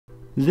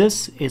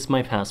This is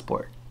my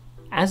passport.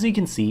 As you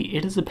can see,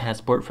 it is a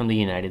passport from the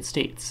United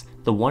States,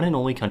 the one and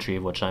only country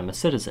of which I'm a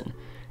citizen.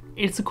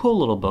 It's a cool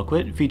little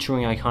booklet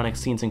featuring iconic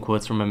scenes and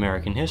quotes from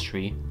American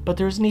history, but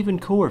there's an even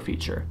cooler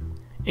feature.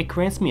 It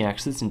grants me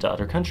access into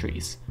other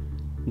countries.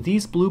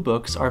 These blue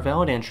books are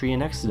valid entry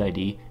and exit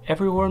ID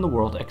everywhere in the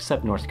world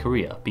except North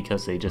Korea,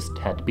 because they just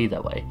had to be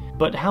that way.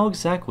 But how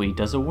exactly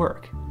does it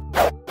work?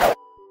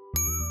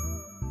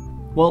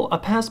 Well, a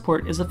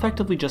passport is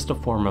effectively just a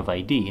form of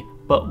ID,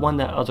 but one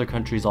that other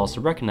countries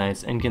also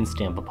recognize and can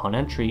stamp upon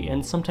entry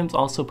and sometimes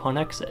also upon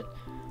exit.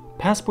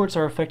 Passports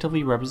are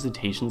effectively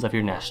representations of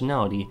your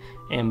nationality,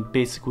 and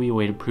basically a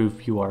way to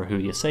prove you are who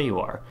you say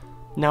you are.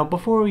 Now,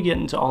 before we get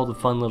into all the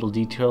fun little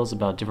details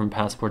about different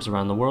passports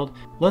around the world,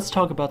 let's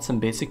talk about some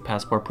basic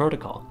passport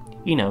protocol.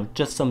 You know,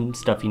 just some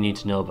stuff you need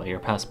to know about your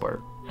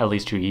passport, at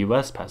least your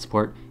US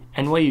passport,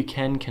 and what you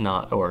can,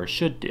 cannot, or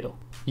should do.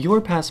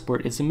 Your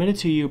passport is submitted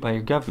to you by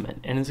your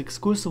government and is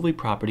exclusively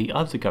property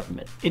of the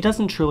government. It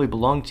doesn't truly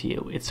belong to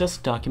you, it's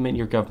just a document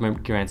your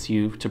government grants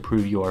you to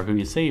prove you are who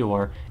you say you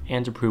are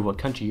and to prove what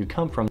country you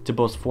come from to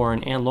both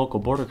foreign and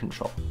local border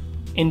control.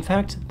 In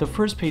fact, the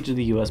first page of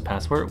the US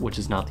passport, which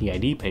is not the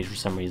ID page for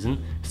some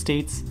reason,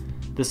 states,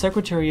 "The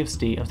Secretary of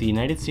State of the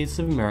United States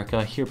of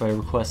America hereby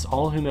requests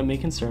all whom it may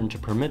concern to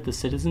permit the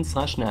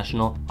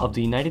citizen/national of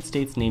the United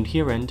States named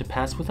herein to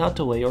pass without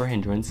delay or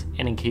hindrance,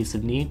 and in case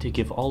of need to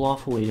give all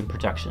lawful aid and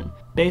protection."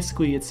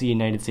 Basically, it's the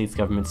United States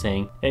government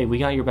saying, "Hey, we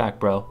got your back,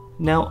 bro."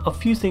 Now, a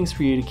few things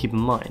for you to keep in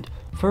mind.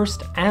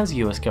 First, as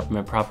US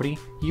government property,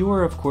 you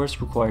are of course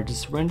required to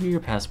surrender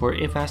your passport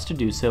if asked to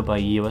do so by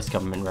a US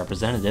government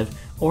representative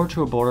or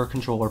to a border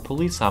control or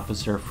police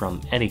officer from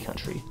any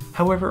country.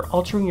 However,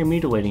 altering or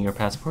mutilating your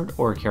passport,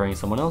 or carrying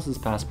someone else's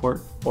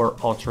passport, or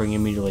altering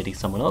and mutilating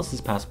someone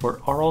else's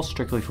passport are all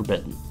strictly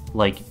forbidden.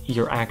 Like,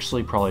 you're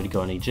actually probably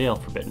going to jail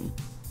forbidden.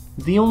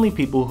 The only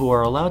people who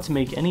are allowed to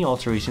make any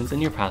alterations in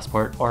your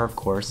passport are of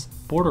course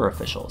border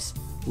officials,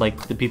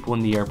 like the people in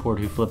the airport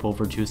who flip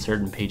over to a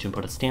certain page and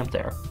put a stamp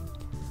there.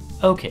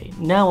 Okay,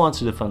 now on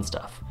to the fun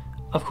stuff.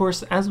 Of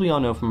course, as we all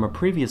know from a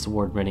previous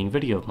award-winning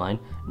video of mine,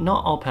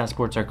 not all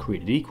passports are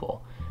created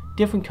equal.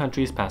 Different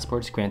countries'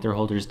 passports grant their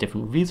holders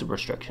different visa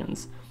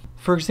restrictions.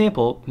 For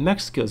example,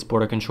 Mexico's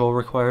border control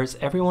requires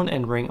everyone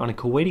entering on a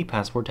Kuwaiti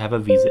passport to have a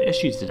visa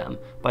issued to them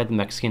by the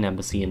Mexican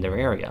embassy in their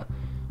area,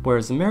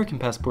 whereas American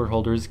passport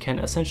holders can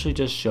essentially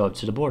just show up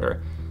to the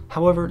border.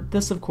 However,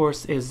 this of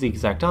course is the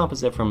exact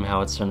opposite from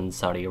how it's done in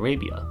Saudi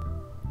Arabia.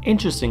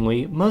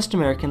 Interestingly, most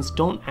Americans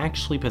don't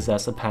actually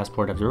possess a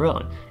passport of their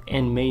own,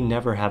 and may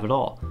never have at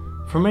all.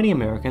 For many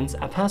Americans,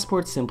 a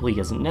passport simply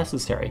isn't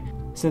necessary,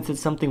 since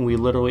it's something we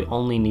literally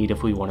only need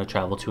if we want to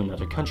travel to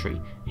another country,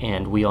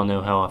 and we all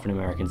know how often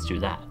Americans do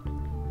that.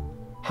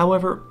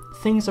 However,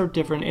 things are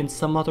different in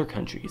some other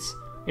countries.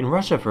 In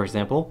Russia, for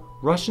example,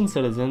 Russian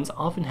citizens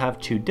often have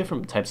two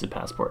different types of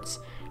passports,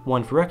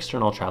 one for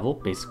external travel,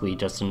 basically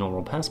just a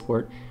normal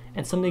passport,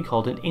 and something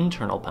called an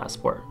internal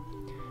passport.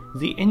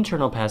 The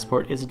internal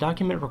passport is a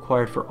document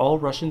required for all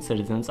Russian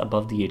citizens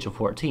above the age of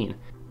 14,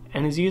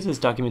 and is used as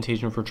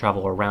documentation for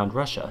travel around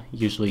Russia,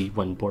 usually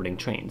when boarding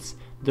trains,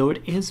 though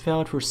it is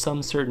valid for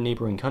some certain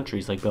neighboring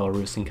countries like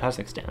Belarus and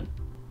Kazakhstan.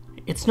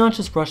 It's not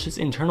just Russia's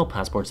internal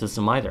passport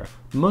system either.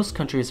 Most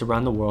countries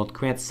around the world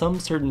grant some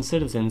certain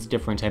citizens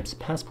different types of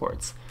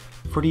passports.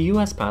 For the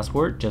US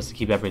passport, just to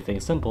keep everything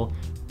simple,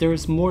 there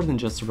is more than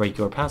just a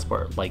regular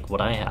passport, like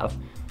what I have.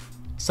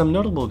 Some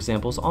notable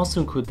examples also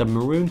include the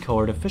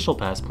maroon-colored official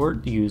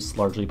passport used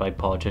largely by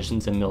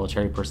politicians and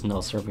military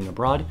personnel serving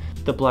abroad,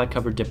 the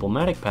black-covered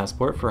diplomatic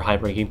passport for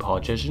high-ranking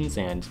politicians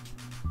and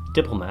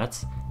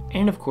diplomats,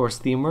 and of course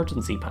the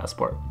emergency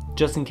passport,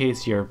 just in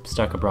case you're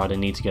stuck abroad and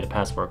need to get a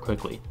passport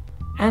quickly.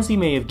 As you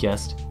may have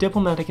guessed,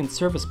 diplomatic and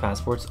service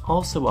passports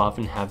also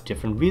often have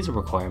different visa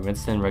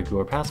requirements than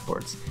regular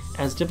passports,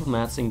 as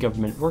diplomats and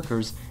government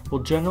workers will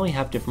generally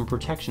have different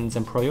protections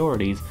and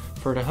priorities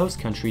for the host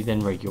country than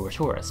regular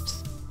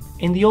tourists.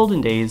 In the olden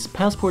days,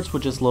 passports were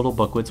just little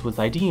booklets with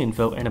ID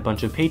info and a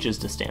bunch of pages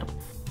to stamp,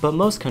 but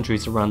most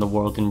countries around the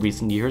world in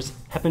recent years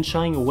have been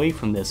shying away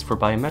from this for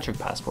biometric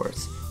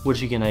passports,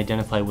 which you can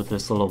identify with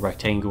this little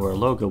rectangular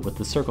logo with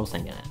the circle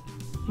thing in it.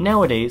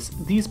 Nowadays,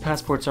 these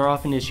passports are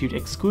often issued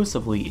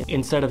exclusively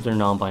instead of their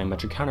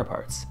non-biometric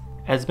counterparts,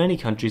 as many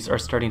countries are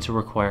starting to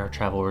require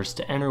travelers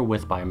to enter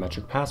with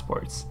biometric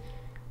passports.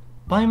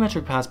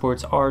 Biometric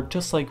passports are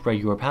just like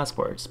regular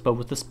passports, but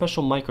with a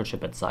special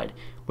microchip inside,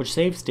 which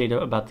saves data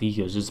about the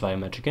user's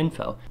biometric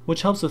info,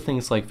 which helps with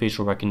things like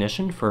facial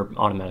recognition for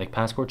automatic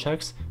passport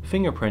checks,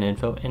 fingerprint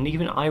info, and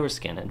even iris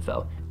scan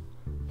info.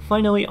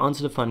 Finally,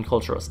 onto the fun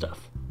cultural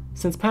stuff.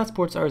 Since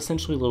passports are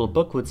essentially little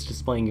booklets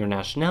displaying your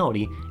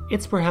nationality,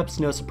 it's perhaps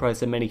no surprise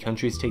that many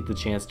countries take the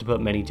chance to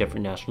put many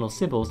different national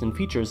symbols and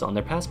features on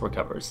their passport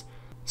covers.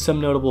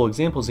 Some notable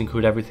examples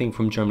include everything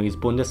from Germany's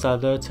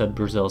Bundesadler to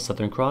Brazil's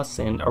Southern Cross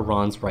and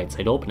Iran's right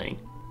side opening.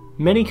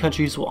 Many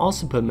countries will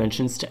also put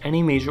mentions to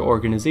any major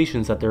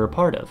organizations that they're a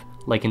part of,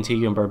 like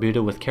Antigua and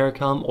Barbuda with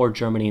CARICOM or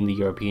Germany and the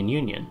European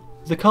Union.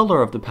 The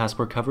color of the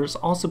passport covers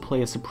also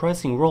play a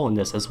surprising role in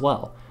this as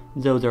well.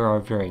 Though there are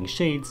varying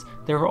shades,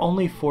 there are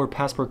only 4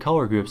 passport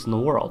color groups in the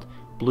world: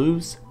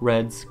 blues,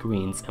 reds,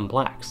 greens, and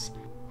blacks.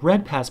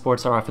 Red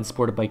passports are often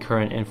sported by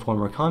current and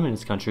former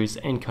communist countries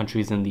and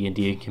countries in the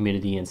Indian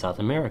community in South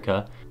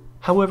America.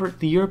 However,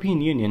 the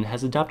European Union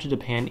has adopted a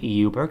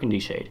pan-EU burgundy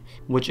shade,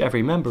 which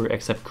every member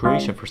except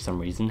Croatia for some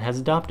reason has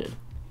adopted.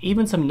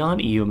 Even some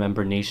non-EU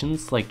member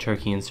nations, like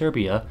Turkey and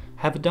Serbia,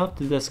 have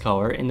adopted this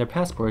color in their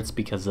passports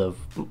because of,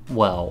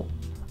 well...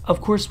 Of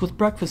course, with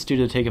Brexit due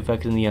to take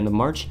effect in the end of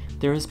March,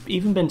 there has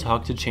even been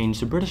talk to change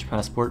the British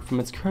passport from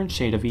its current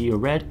shade of EU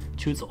red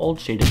to its old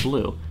shade of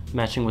blue,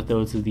 matching with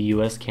those of the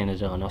US,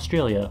 Canada, and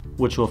Australia,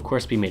 which will of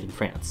course be made in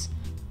France.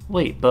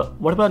 Wait, but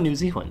what about New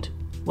Zealand?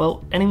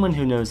 Well, anyone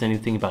who knows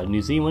anything about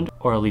New Zealand,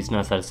 or at least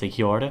knows how to say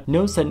kia ora,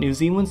 knows that New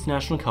Zealand's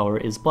national color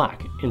is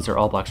black, insert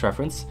all blacks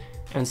reference,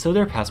 and so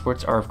their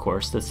passports are of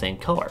course the same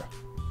color.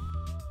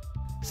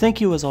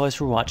 Thank you as always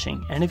for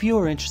watching, and if you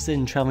are interested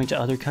in traveling to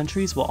other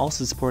countries while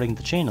also supporting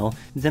the channel,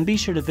 then be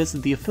sure to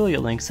visit the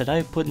affiliate links that I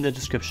have put in the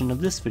description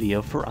of this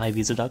video for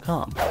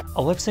ivisa.com,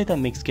 a website that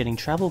makes getting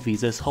travel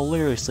visas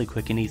hilariously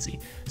quick and easy,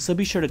 so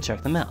be sure to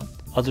check them out.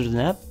 Other than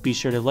that, be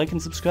sure to like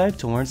and subscribe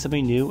to learn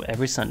something new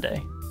every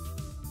Sunday.